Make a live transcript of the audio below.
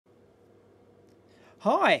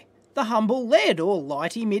Hi, the humble LED or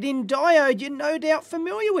light emitting diode you're no doubt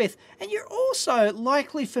familiar with, and you're also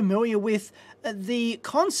likely familiar with the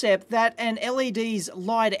concept that an LED's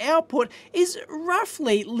light output is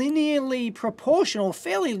roughly linearly proportional,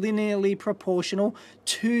 fairly linearly proportional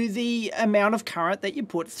to the amount of current that you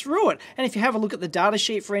put through it. And if you have a look at the data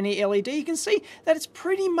sheet for any LED, you can see that it's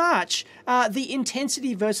pretty much the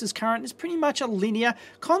intensity versus current is pretty much a linear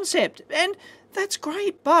concept. And that's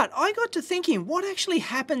great, but I got to thinking, what actually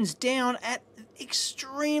happens down at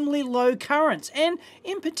extremely low currents? And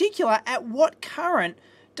in particular, at what current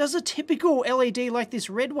does a typical LED like this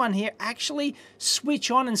red one here actually switch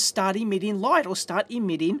on and start emitting light or start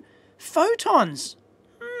emitting photons?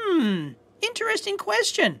 Interesting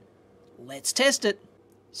question. Let's test it.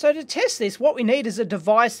 So to test this, what we need is a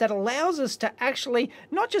device that allows us to actually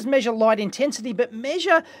not just measure light intensity, but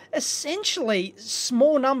measure essentially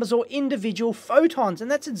small numbers or individual photons. And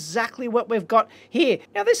that's exactly what we've got here.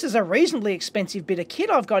 Now, this is a reasonably expensive bit of kit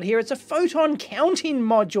I've got here. It's a photon counting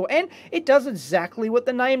module, and it does exactly what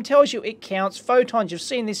the name tells you. It counts photons. You've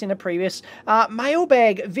seen this in a previous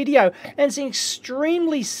mailbag video, and it's an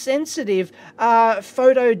extremely sensitive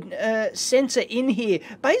photo sensor in here.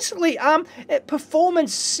 Basically,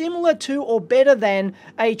 performance similar to or better than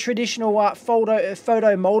a traditional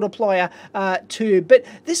photo multiplier tube, but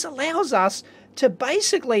this allows us to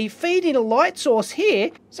basically feed in a light source here.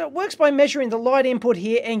 So it works by measuring the light input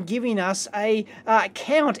here and giving us a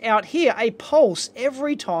count out here, a pulse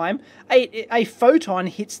every time a photon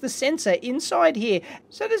hits the sensor inside here.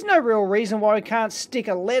 So there's no real reason why we can't stick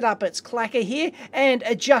a LED up its clacker here and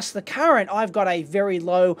adjust the current. I've got a very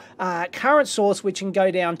low current source which can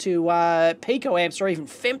go down to picoamps or even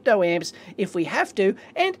femtoamps if we have to,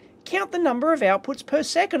 and count the number of outputs per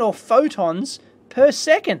second or photons per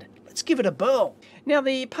second. Let's give it a whirl. Now,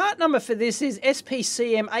 the part number for this is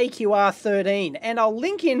SPCM-AQR13, and I'll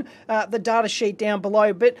link in the data sheet down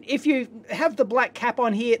below, but if you have the black cap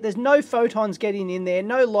on here, there's no photons getting in there,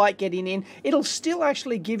 no light getting in. It'll still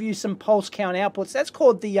actually give you some pulse count outputs. That's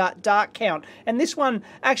called the dark count, and this one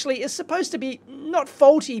actually is supposed to be not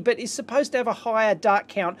faulty, but is supposed to have a higher dark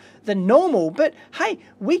count than normal. But hey,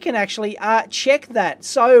 we can actually check that.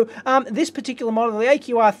 So this particular model, the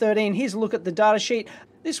AQR13, here's a look at the data sheet.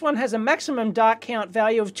 This one has a maximum dark count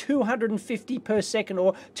value of 250 per second,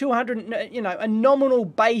 or 200, a nominal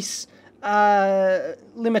base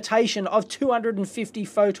limitation of 250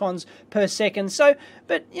 photons per second. So,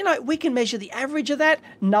 but we can measure the average of that,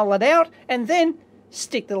 null it out, and then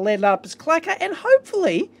stick the LED up as clacker, and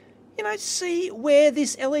hopefully, see where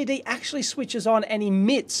this LED actually switches on and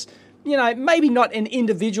emits. Maybe not an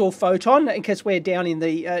individual photon, because we're down in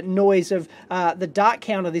the noise of the dark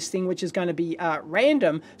count of this thing, which is going to be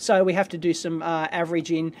random. So we have to do some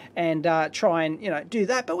averaging and try and, do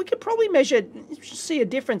that. But we could probably see a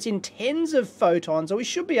difference in tens of photons, or we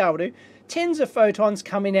should be able to, tens of photons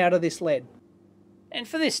coming out of this LED. And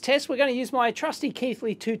for this test, we're going to use my trusty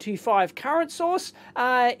Keithley 225 current source.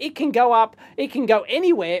 It can go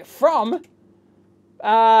anywhere from...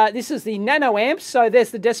 this is the nanoamps, so there's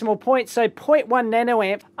the decimal point, so 0.1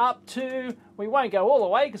 nanoamp up to, we won't go all the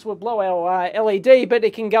way because we'll blow our LED, but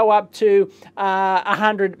it can go up to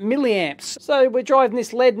 100 milliamps. So we're driving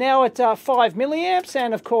this LED now at 5 milliamps,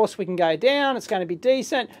 and of course we can go down, it's going to be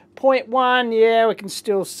decent. 0.1, yeah, we can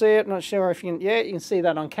still see it, not sure if you can, yeah, you can see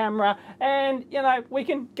that on camera, and we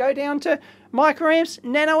can go down to microamps,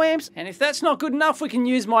 nanoamps, and if that's not good enough, we can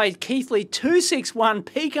use my Keithley 261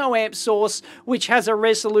 picoamp source, which has a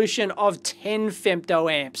resolution of 10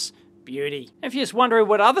 femtoamps. Beauty. If you're just wondering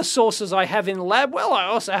what other sources I have in the lab, well, I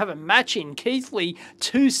also have a matching Keithley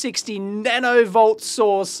 260 nanovolt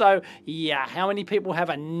source. So yeah, how many people have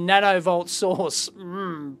a nanovolt source?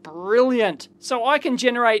 Brilliant. So I can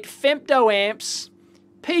generate femtoamps,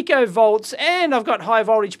 picovolts, and I've got high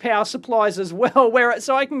voltage power supplies as well,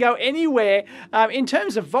 so I can go anywhere. In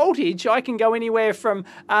terms of voltage, I can go anywhere from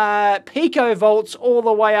picovolts all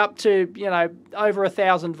the way up to, over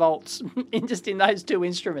 1,000 volts in those two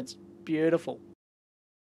instruments. Beautiful.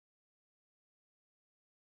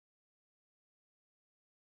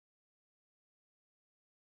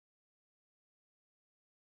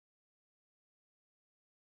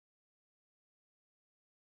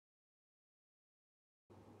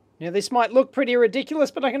 Now this might look pretty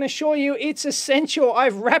ridiculous, but I can assure you it's essential.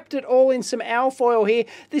 I've wrapped it all in some alfoil here.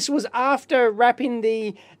 This was after wrapping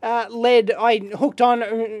the lead. I hooked on,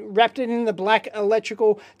 wrapped it in the black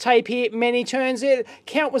electrical tape here many turns. The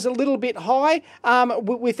count was a little bit high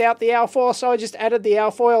without the alfoil, so I just added the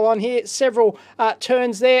alfoil on here, several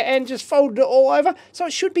turns there, and just folded it all over. So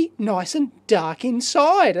it should be nice and dark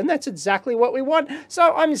inside, and that's exactly what we want.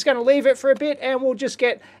 So I'm just going to leave it for a bit, and we'll just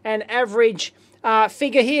get an average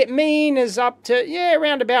figure here. Mean is up to, yeah,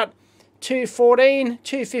 around about 214,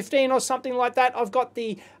 215 or something like that. I've got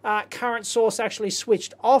the current source actually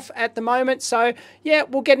switched off at the moment. So yeah,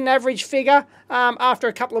 we'll get an average figure after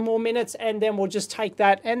a couple of more minutes, and then we'll just take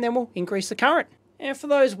that and then we'll increase the current. And for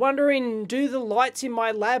those wondering, do the lights in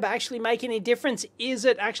my lab actually make any difference? Is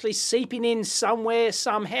it actually seeping in somewhere,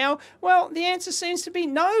 somehow? Well, the answer seems to be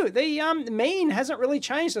no. The mean hasn't really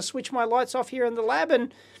changed. I switched my lights off here in the lab,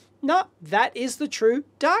 and no, that is the true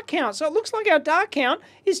dark count. So it looks like our dark count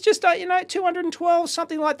is just, 212,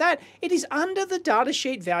 something like that. It is under the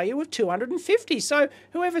datasheet value of 250. So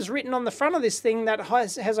whoever's written on the front of this thing that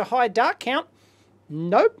has a high dark count,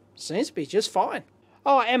 nope, seems to be just fine.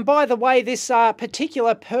 Oh, and by the way, this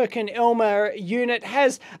particular Perkin-Elmer unit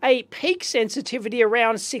has a peak sensitivity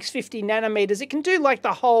around 650 nanometers. It can do like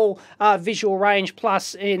the whole visual range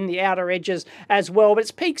plus in the outer edges as well, but its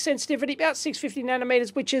peak sensitivity about 650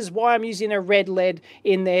 nanometers, which is why I'm using a red lead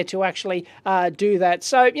in there to actually do that.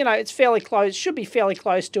 So, it's fairly close, should be fairly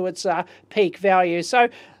close to its peak value. So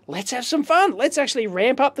let's have some fun. Let's actually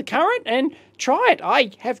ramp up the current and try it. I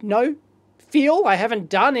have no I haven't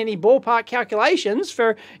done any ballpark calculations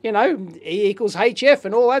for, E equals HF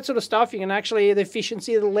and all that sort of stuff. You can actually, the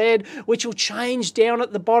efficiency of the lead, which will change down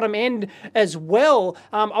at the bottom end as well.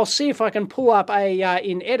 I'll see if I can pull up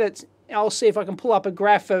in edits, I'll see if I can pull up a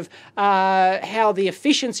graph of how the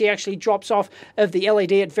efficiency actually drops off of the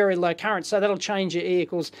LED at very low current. So that'll change your E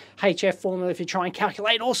equals HF formula if you try and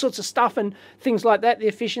calculate all sorts of stuff and things like that, the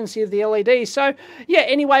efficiency of the LED. So yeah,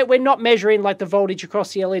 anyway, we're not measuring like the voltage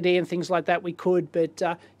across the LED and things like that. We could, but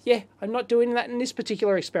yeah, I'm not doing that in this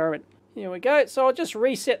particular experiment. Here we go. So I'll just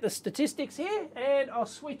reset the statistics here and I'll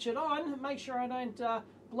switch it on. Make sure I don't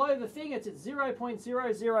blow the thing. It's at 0.00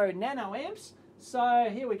 nanoamps. So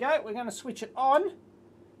here we go, we're going to switch it on.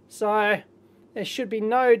 So there should be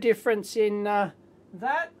no difference in that.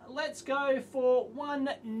 Let's go for 1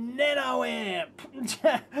 nanoamp.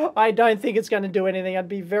 I don't think it's going to do anything. I'd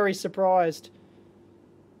be very surprised.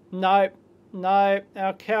 No,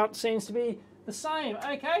 our count seems to be the same.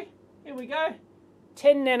 Okay, here we go.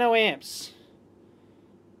 10 nanoamps.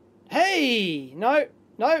 Hey, no,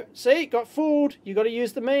 see, got fooled. You got to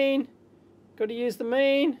use the mean.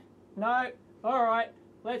 No. All right,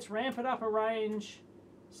 let's ramp it up a range.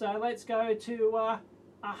 So let's go to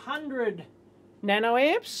 100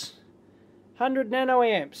 nanoamps. 100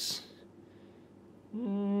 nanoamps.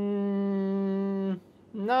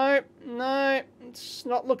 No, it's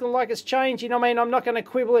not looking like it's changing. I mean, I'm not going to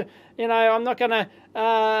quibble, I'm not going to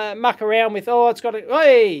muck around with, it's got to,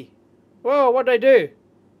 hey, whoa, what did I do?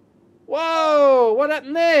 Whoa, what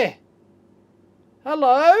happened there?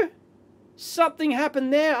 Hello? Something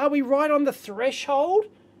happened there. Are we right on the threshold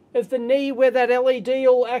of the knee where that LED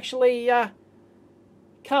will actually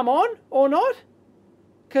come on or not?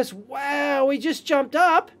 Because, wow, we just jumped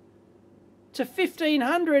up to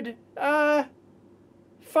 1,500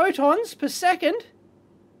 photons per second.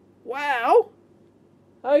 Wow.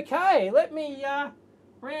 Okay, let me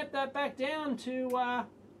ramp that back down to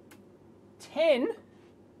 10.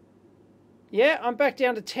 Yeah, I'm back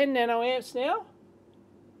down to 10 nanoamps now.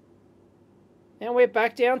 And we're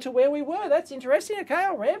back down to where we were. That's interesting. Okay,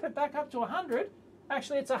 I'll ramp it back up to 100.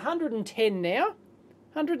 Actually, it's 110 now.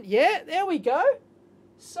 100, yeah, there we go.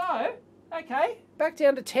 So, okay, back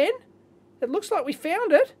down to 10. It looks like we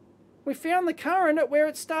found it. We found the current at where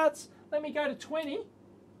it starts. Let me go to 20.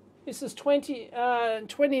 This is 20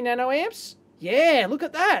 nanoamps. Yeah, look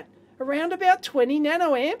at that. Around about 20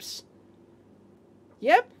 nanoamps.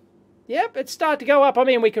 Yep, it's started to go up. I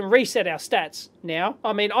mean, we can reset our stats now.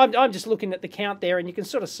 I mean, I'm just looking at the count there, and you can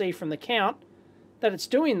sort of see from the count that it's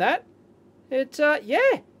doing that.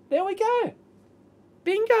 Yeah, there we go.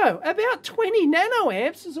 Bingo. About 20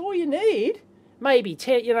 nanoamps is all you need. Maybe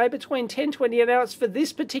 10, between 10, 20 nanoamps for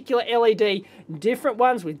this particular LED. Different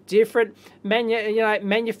ones with different,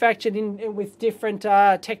 manufactured with different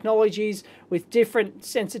technologies, with different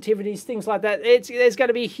sensitivities, things like that. There's going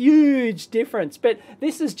to be a huge difference. But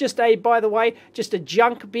this is just by the way, just a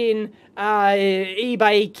junk bin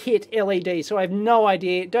eBay kit LED. So I have no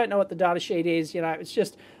idea, don't know what the data sheet is. It's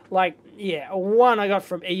just like, yeah, one I got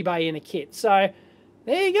from eBay in a kit. So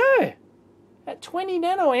there you go. at 20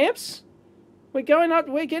 nanoamps, we're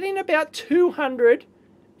getting about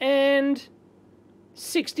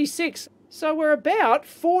 266. So we're about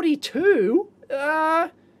 42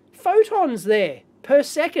 photons there per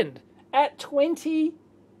second at 20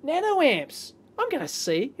 nanoamps. I'm going to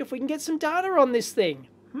see if we can get some data on this thing.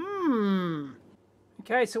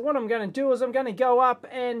 Okay, so what I'm going to do is I'm going to go up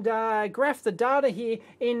and graph the data here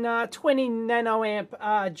in 20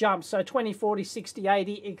 nanoamp jumps, so 20, 40, 60,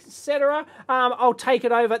 80, etc. I'll take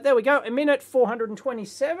it over, there we go, a minute,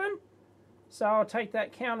 427. So I'll take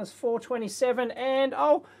that count as 427 and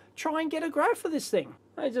I'll try and get a graph for this thing.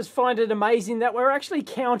 I just find it amazing that we're actually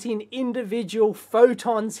counting individual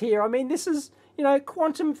photons here. I mean, this is, you know,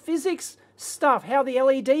 quantum physics stuff, how the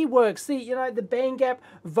LED works, the, you know, the band gap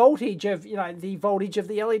voltage of, you know, the voltage of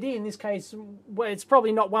the LED. In this case, well, it's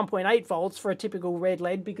probably not 1.8 volts for a typical red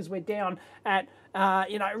LED because we're down at,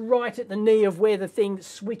 you know, right at the knee of where the thing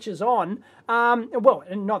switches on. Well,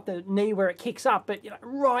 not the knee where it kicks up, but, you know,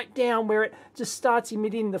 right down where it just starts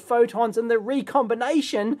emitting the photons, and the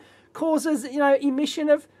recombination causes, you know, emission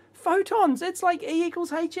of photons. It's like E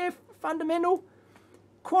equals HF, fundamental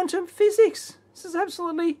quantum physics. This is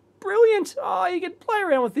absolutely brilliant. Oh, you can play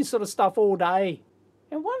around with this sort of stuff all day.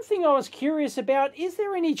 And one thing I was curious about, is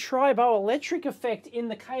there any triboelectric effect in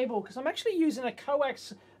the cable? Because I'm actually using a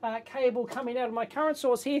coax cable coming out of my current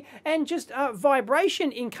source here, and just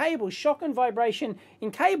vibration in cables, shock and vibration in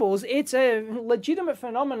cables, it's a legitimate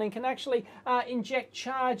phenomenon and can actually inject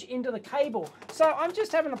charge into the cable. So I'm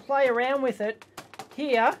just having to play around with it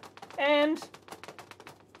here, and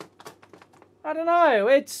I don't know,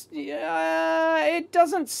 it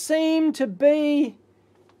doesn't seem to be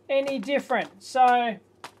any different. So,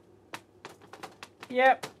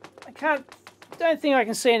 yep, don't think I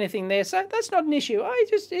can see anything there. So that's not an issue.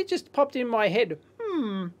 It just popped in my head.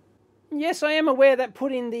 Yes, I am aware that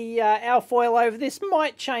putting the alfoil over this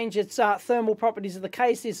might change its thermal properties of the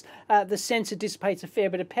case. The sensor dissipates a fair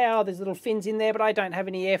bit of power. There's little fins in there, but I don't have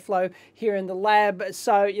any airflow here in the lab.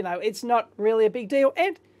 So, you know, it's not really a big deal.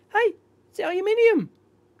 And, hey, it's aluminium.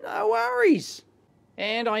 No worries.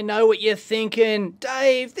 And I know what you're thinking.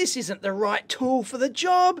 Dave, this isn't the right tool for the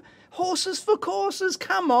job. Horses for courses,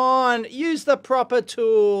 come on. Use the proper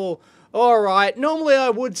tool. Alright, normally I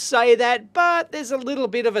would say that, but there's a little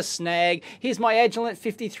bit of a snag. Here's my Agilent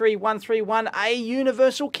 53131A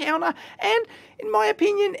universal counter, and in my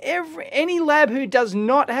opinion, any lab who does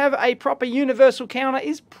not have a proper universal counter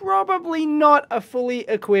is probably not a fully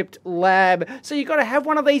equipped lab. So you've got to have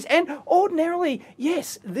one of these, and ordinarily,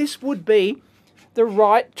 yes, this would be the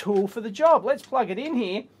right tool for the job. Let's plug it in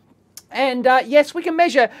here. And yes, we can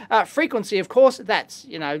measure frequency, of course. That's,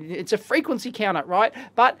 you know, it's a frequency counter, right?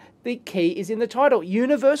 But the key is in the title,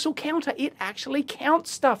 universal counter. It actually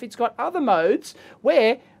counts stuff. It's got other modes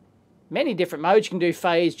where, many different modes. You can do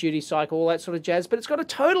phase, duty cycle, all that sort of jazz. But it's got a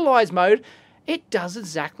totalized mode. It does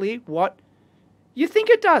exactly what you think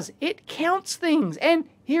it does. It counts things. And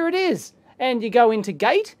here it is. And you go into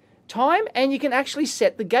gate time, and you can actually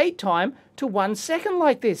set the gate time to 1 second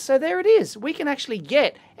like this. So there it is. We can actually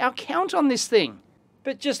get our count on this thing.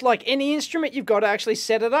 But just like any instrument, you've got to actually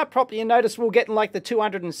set it up properly. You notice we're getting like the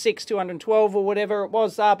 206, 212 or whatever it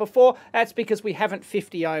was before. That's because we haven't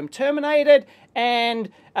 50 ohm terminated, and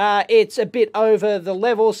it's a bit over the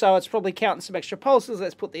level, so it's probably counting some extra pulses.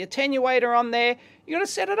 Let's put the attenuator on there. You got to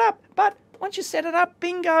set it up. But once you set it up,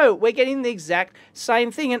 bingo, we're getting the exact same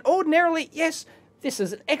thing. And ordinarily, yes, this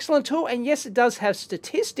is an excellent tool, and yes, it does have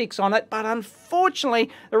statistics on it, but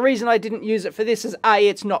unfortunately, the reason I didn't use it for this is A,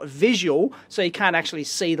 it's not visual, so you can't actually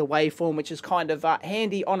see the waveform, which is kind of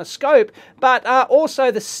handy on a scope, but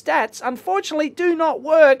also the stats, unfortunately, do not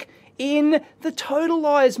work in the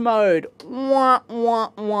totalized mode. Wah,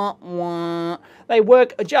 wah, wah, wah. They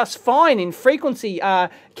work just fine in frequency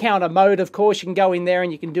counter mode, of course. You can go in there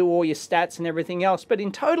and you can do all your stats and everything else, but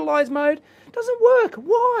in totalized mode, it doesn't work.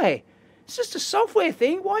 Why? It's just a software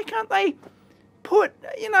thing. Why can't they put,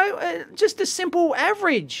 you know, just a simple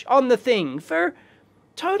average on the thing for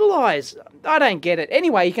totalize? I don't get it.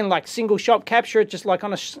 Anyway, you can like single shot capture it just like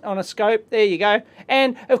on a scope. There you go.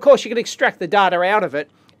 And of course, you can extract the data out of it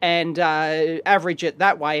and average it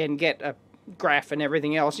that way and get a graph and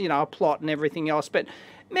everything else, you know, a plot and everything else. But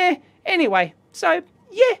meh. Anyway, so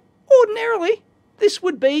yeah, ordinarily, this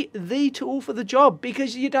would be the tool for the job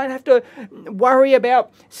because you don't have to worry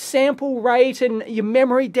about sample rate and your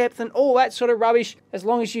memory depth and all that sort of rubbish. As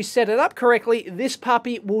long as you set it up correctly, this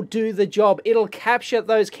puppy will do the job. It'll capture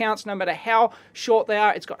those counts no matter how short they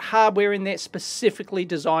are. It's got hardware in there specifically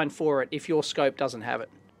designed for it if your scope doesn't have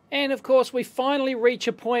it. And of course, we finally reach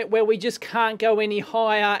a point where we just can't go any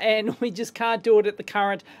higher, and we just can't do it at the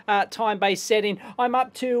current time-based setting. I'm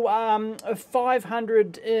up to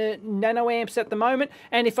 500 nanoamps at the moment,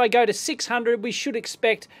 and if I go to 600, we should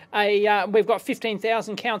expect a, we've got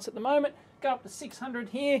 15,000 counts at the moment. Go up to 600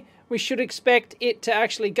 here, we should expect it to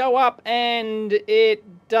actually go up, and it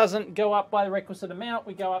doesn't go up by the requisite amount.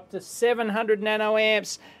 We go up to 700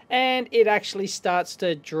 nanoamps, and it actually starts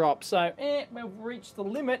to drop. So we've reached the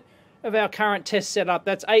limit of our current test setup.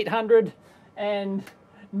 That's 800 and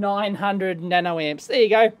 900 nanoamps. There you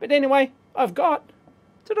go. But anyway, I've got,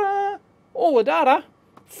 ta-da, all the data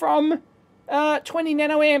from 20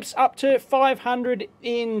 nanoamps up to 500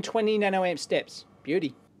 in 20 nanoamp steps.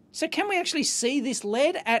 Beauty. So can we actually see this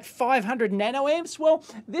LED at 500 nanoamps? Well,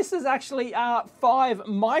 this is actually 5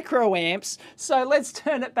 microamps. So let's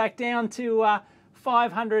turn it back down to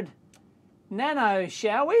 500 nano,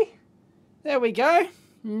 shall we? There we go.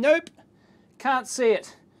 Nope, can't see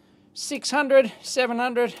it. 600,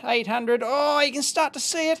 700, 800. Oh, you can start to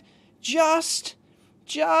see it. Just,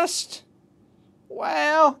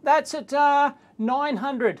 wow, that's at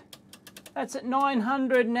 900. That's at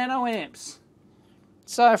 900 nanoamps.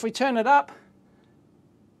 So if we turn it up,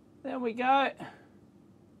 there we go.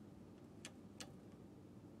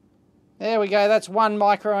 There we go, that's 1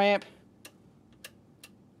 microamp.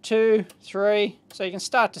 2, 3, so you can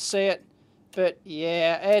start to see it. But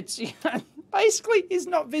yeah, it's basically is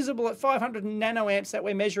not visible at 500 nanoamps that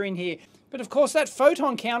we're measuring here. But of course that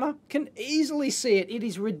photon counter can easily see it. It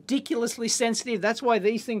is ridiculously sensitive. That's why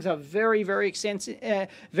these things are very, very expensive,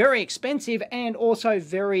 and also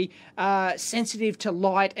very sensitive to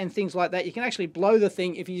light and things like that. You can actually blow the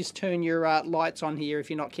thing if you just turn your lights on here if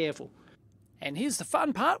you're not careful. And here's the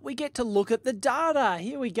fun part, we get to look at the data.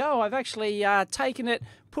 Here we go, I've actually taken it,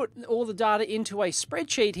 put all the data into a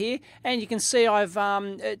spreadsheet here, and you can see I've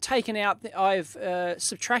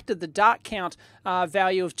subtracted the dark count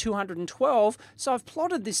value of 212. So I've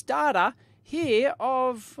plotted this data here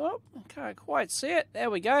of, oh, I can't quite see it,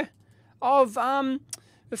 there we go, of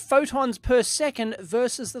photons per second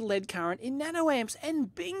versus the lead current in nanoamps,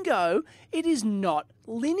 and bingo, it is not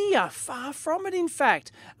linear. Far from it, in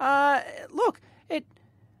fact. Look, it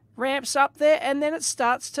ramps up there and then it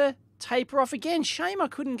starts to taper off again. Shame I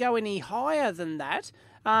couldn't go any higher than that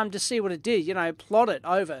to see what it did. You know, plot it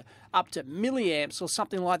over up to milliamps or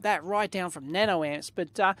something like that, right down from nanoamps.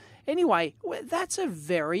 But anyway, that's a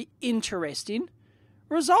very interesting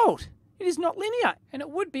result. It is not linear, and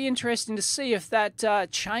it would be interesting to see if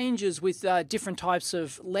that changes with different types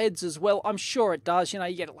of LEDs as well. I'm sure it does. You know,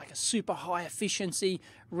 you get like a super high efficiency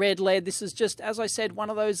red LED. This is just, as I said,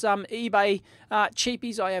 one of those eBay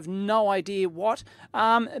cheapies. I have no idea what,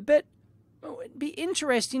 but it'd be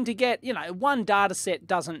interesting to get, you know, one data set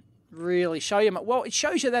doesn't really show you. Well, it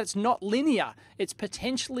shows you that it's not linear. It's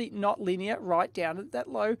potentially not linear right down at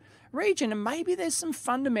that low region, and maybe there's some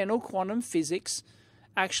fundamental quantum physics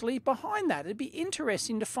actually behind that. It'd be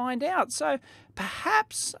interesting to find out. So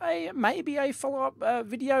perhaps maybe a follow-up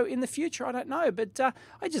video in the future, I don't know. But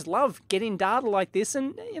I just love getting data like this,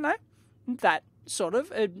 and you know, that sort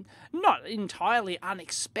of not entirely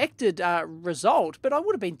unexpected result, but I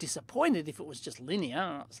would have been disappointed if it was just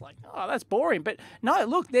linear. It's like, oh, that's boring. But no,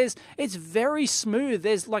 look, it's very smooth.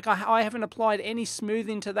 There's like, I haven't applied any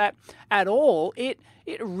smoothing to that at all. It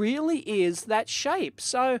really is that shape.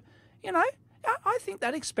 So, you know, I think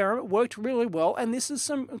that experiment worked really well, and this is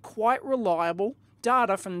some quite reliable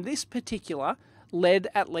data from this particular LED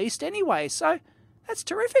at least anyway. So that's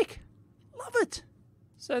terrific. Love it.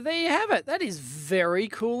 So there you have it. That is very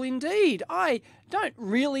cool indeed. I don't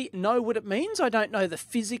really know what it means. I don't know the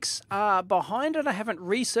physics behind it. I haven't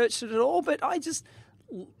researched it at all, but I just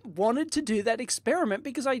wanted to do that experiment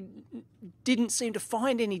because I didn't seem to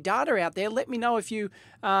find any data out there. Let me know if you,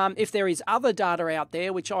 if there is other data out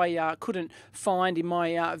there, which I couldn't find in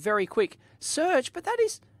my very quick search. But that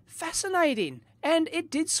is fascinating, and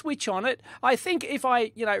it did switch on it. I think if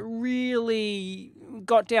I, you know, really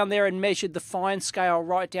got down there and measured the fine scale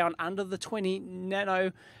right down under the 20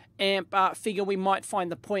 nano amp figure, we might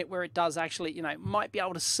find the point where it does actually, you know, might be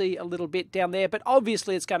able to see a little bit down there. But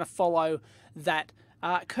obviously, it's going to follow that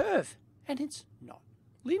curve, and it's not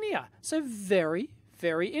linear. So very,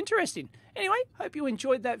 very interesting. Anyway, hope you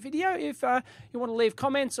enjoyed that video. If you want to leave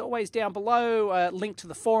comments, always down below, link to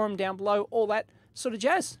the forum down below, all that sort of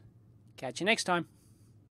jazz. Catch you next time.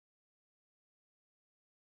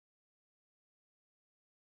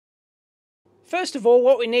 First of all,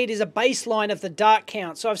 what we need is a baseline of the dark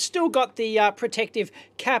count. So I've still got the protective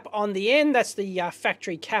cap on the end. That's the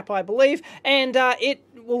factory cap, I believe. And it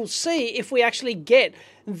will see if we actually get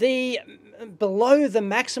the below the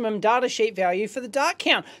maximum datasheet value for the dark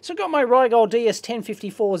count. So I've got my Rigol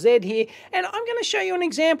DS1054Z here, and I'm going to show you an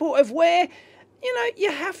example of where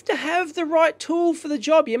you have to have the right tool for the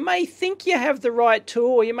job. You may think you have the right tool,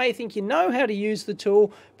 or you may think you know how to use the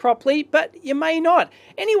tool properly, but you may not.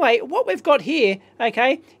 Anyway, what we've got here,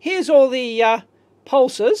 okay, here's all the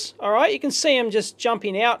pulses, all right? You can see them just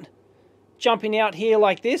jumping out here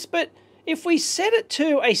like this, but if we set it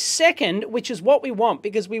to a second, which is what we want,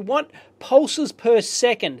 because we want pulses per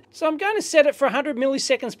second. So I'm going to set it for 100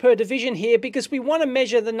 milliseconds per division here, because we want to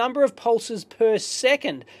measure the number of pulses per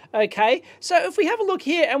second, okay? So if we have a look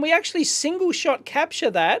here and we actually single shot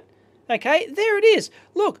capture that, okay, there it is.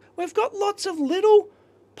 Look, we've got lots of little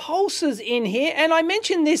pulses in here, and I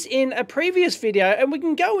mentioned this in a previous video, and we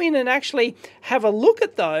can go in and actually have a look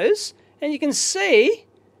at those, and you can see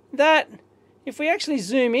that if we actually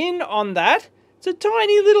zoom in on that, it's a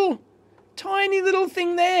tiny little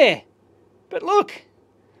thing there. But look,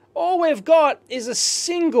 all we've got is a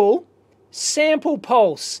single sample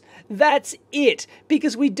pulse. That's it,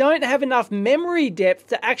 because we don't have enough memory depth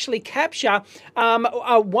to actually capture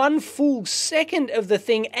one full second of the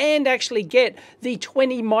thing and actually get the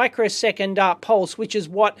 20 microsecond pulse, which is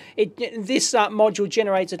what this module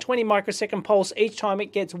generates, a 20 microsecond pulse each time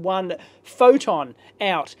it gets one photon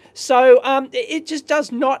out. So it just does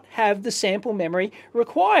not have the sample memory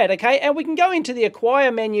required, okay? And we can go into the acquire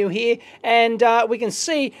menu here, and we can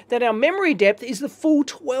see that our memory depth is the full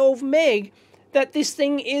 12 meg that this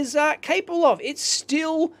thing is capable of. It's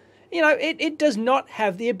still, it does not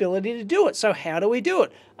have the ability to do it. So how do we do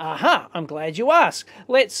it? Aha, I'm glad you asked.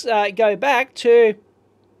 Let's go back to,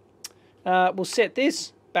 we'll set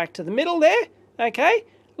this back to the middle there, okay?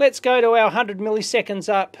 Let's go to our 100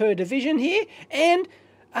 milliseconds per division here, and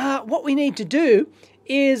what we need to do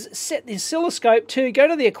is set the oscilloscope to go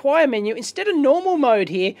to the acquire menu instead of normal mode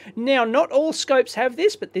here. Now, not all scopes have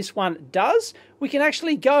this, but this one does. We can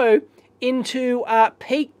actually go into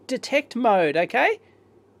peak detect mode, okay?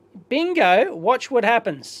 Bingo, watch what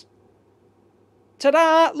happens.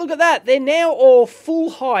 Ta-da, look at that. They're now all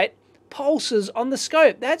full height pulses on the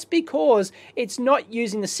scope. That's because it's not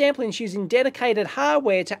using the sampling, it's using dedicated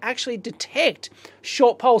hardware to actually detect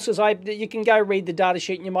short pulses. You can go read the data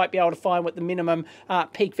sheet and you might be able to find what the minimum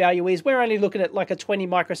peak value is. We're only looking at like a 20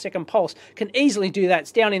 microsecond pulse. Can easily do that.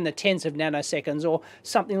 It's down in the tens of nanoseconds or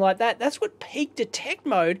something like that. That's what peak detect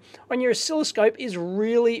mode on your oscilloscope is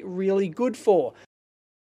really, really good for.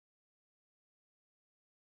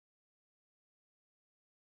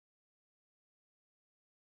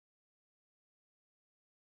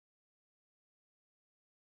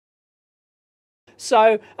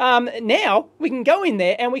 So now we can go in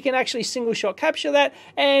there and we can actually single shot capture that,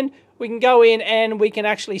 and we can go in and we can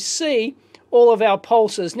actually see all of our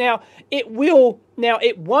pulses. Now it won't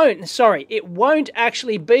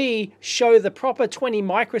actually show the proper 20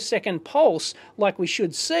 microsecond pulse like we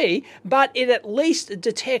should see, but it at least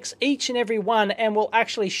detects each and every one and will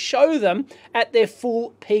actually show them at their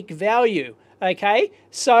full peak value, okay?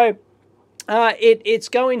 So it's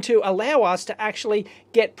going to allow us to actually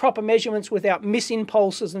get proper measurements without missing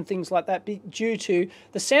pulses and things like that due to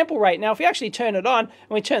the sample rate. Now, if we actually turn it on and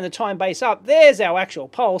we turn the time base up, there's our actual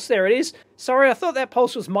pulse. There it is. Sorry, I thought that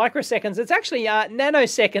pulse was microseconds. It's actually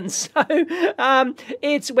nanoseconds.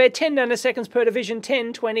 So we're 10 nanoseconds per division,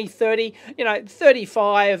 10, 20, 30,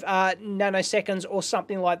 35 nanoseconds or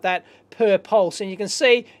something like that per pulse. And you can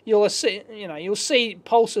see, you'll see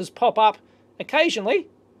pulses pop up occasionally.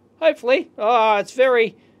 Hopefully. Oh, it's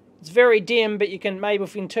very dim, but maybe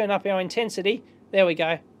if we can turn up our intensity, there we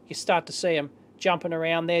go. You start to see them jumping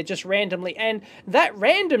around there just randomly, and that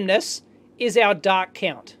randomness is our dark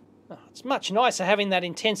count. Oh, it's much nicer having that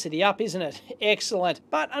intensity up, isn't it? Excellent.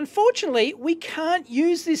 But unfortunately, we can't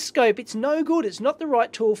use this scope. It's no good. It's not the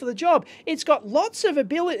right tool for the job. It's got lots of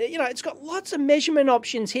ability, it's got lots of measurement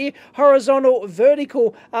options here, horizontal,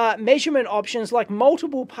 vertical measurement options, like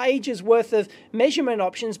multiple pages worth of measurement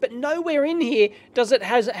options, but nowhere in here does it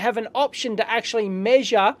have an option to actually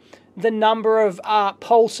measure the number of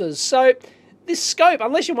pulses. So this scope,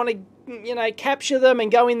 unless you want to, capture them and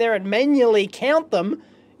go in there and manually count them,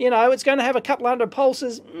 it's going to have a couple hundred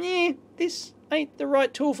pulses. This ain't the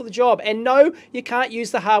right tool for the job. And no, you can't use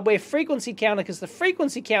the hardware frequency counter, because the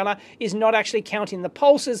frequency counter is not actually counting the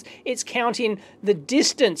pulses. It's counting the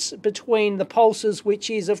distance between the pulses, which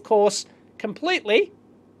is, of course, completely,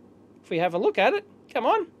 if we have a look at it, come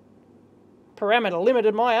on, parameter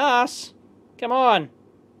limited my ass. Come on.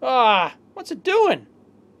 What's it doing?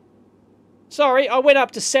 Sorry, I went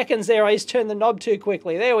up to seconds there. I just turned the knob too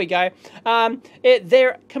quickly. There we go.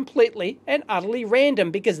 They're completely and utterly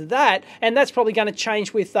random because of that, and that's probably going to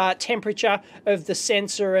change with temperature of the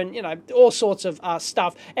sensor and, you know, all sorts of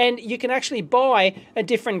stuff. And you can actually buy a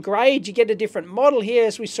different grade. You get a different model here,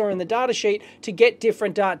 as we saw in the data sheet, to get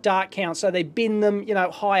different dark counts. So they bin them, you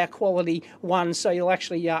know, higher quality ones, so you'll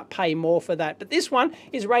actually pay more for that. But this one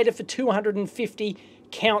is rated for 250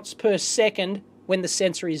 counts per second when the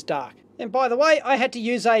sensor is dark. And by the way, I had to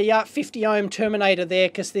use a 50 ohm terminator there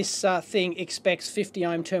because this thing expects 50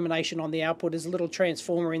 ohm termination on the output. There's a little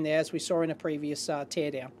transformer in there, as we saw in a previous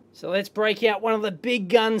teardown. So let's break out one of the big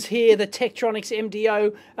guns here, the Tektronix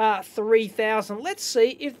MDO 3000. Let's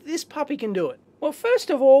see if this puppy can do it. Well,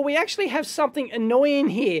 first of all, we actually have something annoying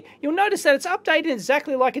here. You'll notice that it's updated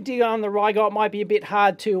exactly like it did on the Rygo. It might be a bit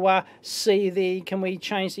hard to see the... Can we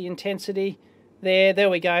change the intensity? There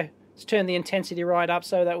we go. Let's turn the intensity right up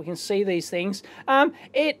so that we can see these things.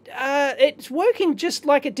 It's working just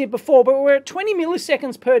like it did before, but we're at 20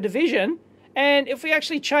 milliseconds per division. And if we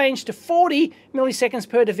actually change to 40 milliseconds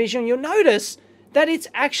per division, you'll notice that it's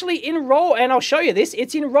actually in roll. And I'll show you this.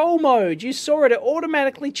 It's in roll mode. You saw it. It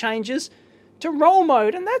automatically changes to roll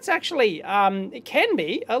mode, and that's actually, it can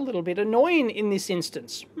be a little bit annoying in this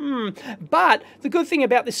instance. But the good thing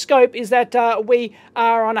about this scope is that we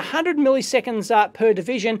are on 100 milliseconds per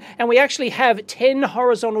division, and we actually have 10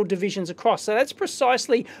 horizontal divisions across, so that's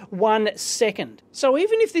precisely 1 second. So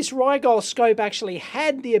even if this Rigol scope actually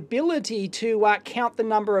had the ability to count the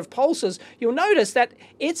number of pulses, you'll notice that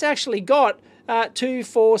it's actually got 2,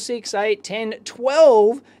 4, 6, 8, 10,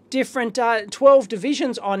 12 different 12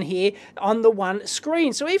 divisions on here on the one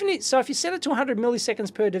screen. So even if you set it to 100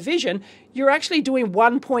 milliseconds per division, you're actually doing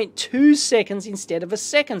 1.2 seconds instead of a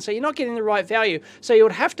second. So you're not getting the right value. So you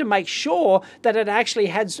would have to make sure that it actually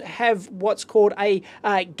have what's called a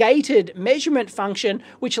gated measurement function,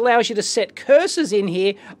 which allows you to set cursors in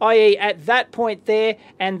here, i.e. at that point there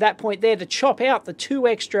and that point there, to chop out the 2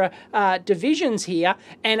 extra divisions here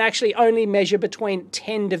and actually only measure between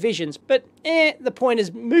 10 divisions. But the point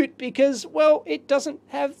is moot because, well, it doesn't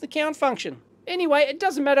have the count function. Anyway, it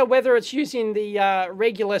doesn't matter whether it's using the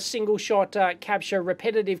regular single-shot capture,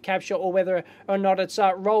 repetitive capture, or whether or not it's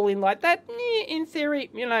rolling like that. In theory,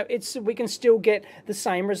 you know, we can still get the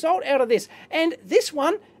same result out of this. And this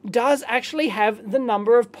one does actually have the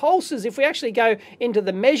number of pulses. If we actually go into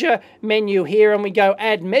the measure menu here and we go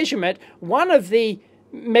add measurement, one of the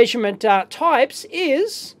measurement types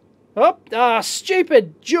is...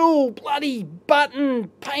 stupid dual bloody button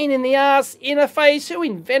pain in the ass interface. Who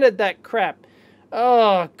invented that crap?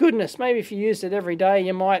 Oh, goodness. Maybe if you used it every day,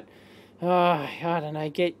 you might, I don't know,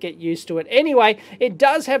 get used to it. Anyway, it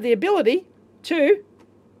does have the ability to,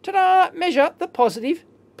 measure the positive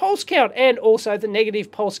pulse count and also the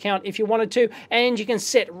negative pulse count if you wanted to, and you can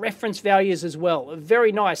set reference values as well.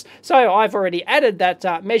 Very nice. So I've already added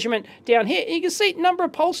that measurement down here. You can see number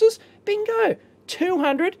of pulses, bingo,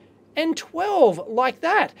 212 like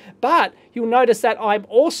that. But you'll notice that I'm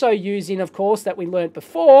also using, of course, that we learnt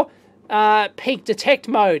before, peak detect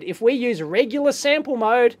mode. If we use regular sample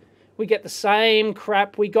mode, we get the same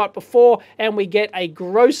crap we got before, and we get a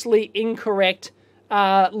grossly incorrect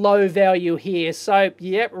low value here. So,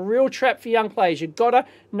 yep, real trap for young players. You've got to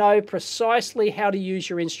know precisely how to use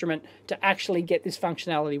your instrument to actually get this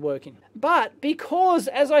functionality working. But because,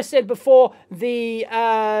 as I said before, the...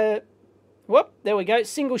 there we go,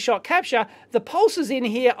 single shot capture. The pulses in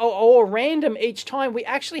here are all random each time. We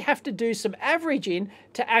actually have to do some averaging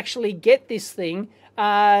to actually get this thing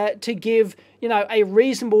to give, you know, a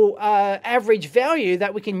reasonable average value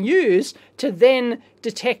that we can use to then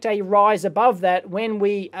detect a rise above that when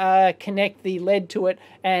we connect the lead to it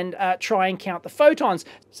and try and count the photons.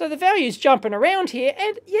 So the value's jumping around here,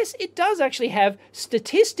 and yes, it does actually have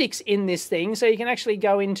statistics in this thing. So you can actually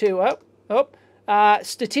go into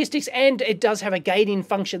statistics, and it does have a gating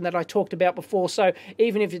function that I talked about before. So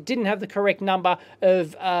even if it didn't have the correct number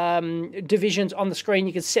of divisions on the screen,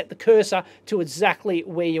 you can set the cursor to exactly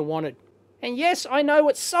where you wanted. And yes, I know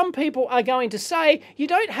what some people are going to say. You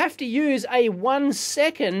don't have to use a 1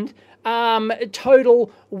 second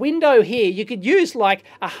total window here. You could use like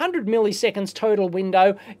 100 milliseconds total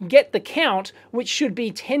window, get the count, which should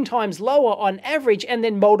be 10 times lower on average, and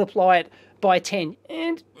then multiply it by 10.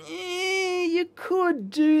 And you could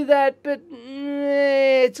do that, but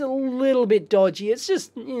it's a little bit dodgy. It's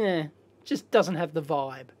just, just doesn't have the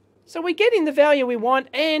vibe. So we're getting the value we want,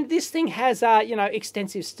 and this thing has,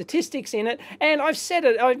 extensive statistics in it. And I've set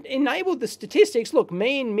it, I've enabled the statistics. Look,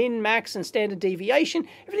 mean, min, max, and standard deviation.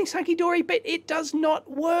 Everything's hunky-dory, but it does not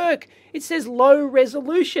work. It says low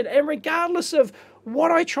resolution, and regardless of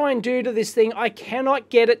what I try and do to this thing, I cannot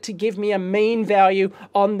get it to give me a mean value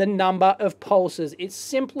on the number of pulses. It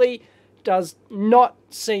simply does not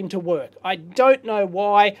seem to work. I don't know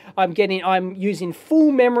why. I'm using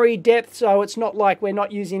full memory depth, so it's not like we're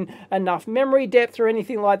not using enough memory depth or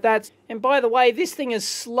anything like that. And by the way, this thing is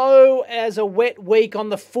slow as a wet week on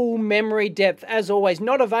the full memory depth, as always.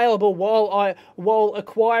 Not available while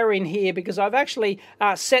acquiring here, because I've actually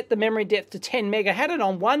set the memory depth to 10 meg. I had it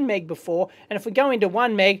on 1 meg before, and if we go into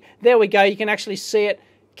 1 meg, there we go. You can actually see it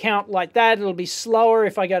count like that. It'll be slower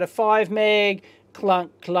if I go to 5 meg.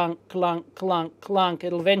 Clunk, clunk, clunk, clunk, clunk.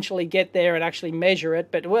 It'll eventually get there and actually measure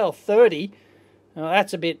it. But, well, 30, well,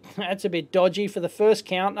 that's a bit dodgy for the first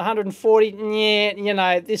count. 140, yeah, you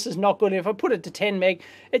know, this is not good. If I put it to 10 meg,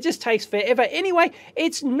 it just takes forever. Anyway,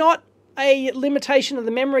 it's not a limitation of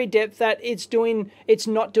the memory depth that it's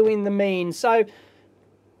not doing the mean. So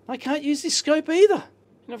I can't use this scope either.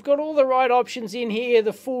 And I've got all the right options in here,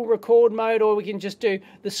 the full record mode, or we can just do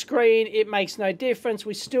the screen. It makes no difference.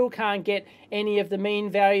 We still can't get any of the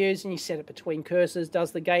mean values, and you set it between cursors,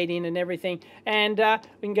 does the gate in and everything. And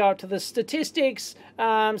we can go up to the statistics,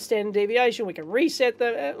 standard deviation. We can reset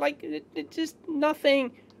it just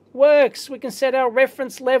nothing works. We can set our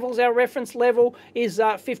reference levels. Our reference level is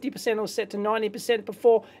 50%, or set to 90%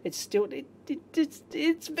 before. It's still,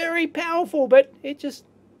 it's very powerful, but it just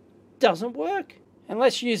doesn't work. And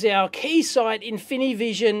let's use our Keysight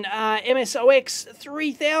InfiniVision MSOX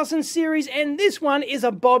 3000 series, and this one is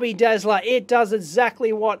a Bobby Dazzler. It does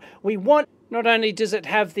exactly what we want. Not only does it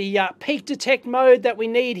have the peak detect mode that we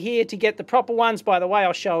need here to get the proper ones, by the way,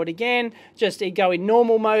 I'll show it again. Just go in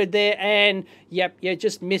normal mode there, and yep, you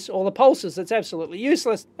just miss all the pulses. It's absolutely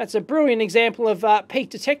useless. That's a brilliant example of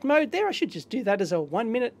peak detect mode there. I should just do that as a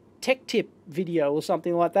 1-minute tech tip video or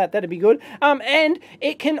something like that. That'd be good. And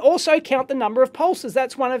it can also count the number of pulses.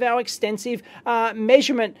 That's one of our extensive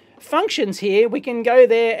measurement functions here. We can go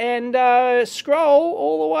there and scroll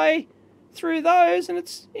all the way through those, and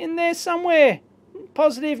it's in there somewhere.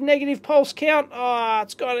 Positive, negative pulse count. Oh,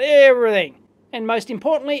 it's got everything. And most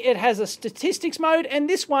importantly, it has a statistics mode, and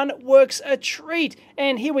this one works a treat.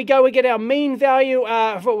 And here we go, we get our mean value.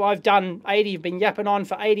 I've done 80, I've been yapping on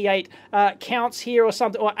for 88 counts here or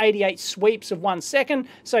something, or 88 sweeps of 1 second.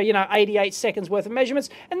 So, you know, 88 seconds worth of measurements.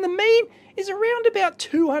 And the mean is around about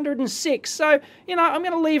 206. So, you know, I'm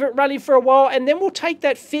going to leave it running for a while, and then we'll take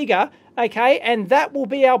that figure, okay, and that will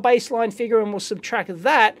be our baseline figure, and we'll subtract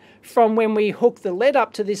that from when we hook the LED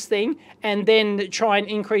up to this thing and then try and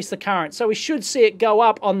increase the current. So we should see it go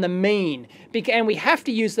up on the mean. And we have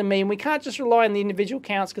to use the mean. We can't just rely on the individual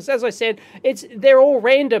counts, because as I said, they're all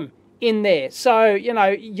random in there. So, you know,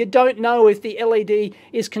 you don't know if the LED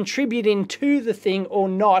is contributing to the thing or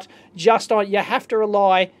not. Just on, you have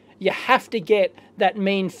to get that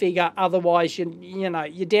mean figure, otherwise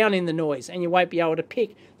you're down in the noise and you won't be able to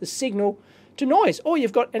pick the signal to noise, or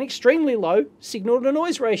you've got an extremely low signal to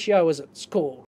noise ratio, as it's called.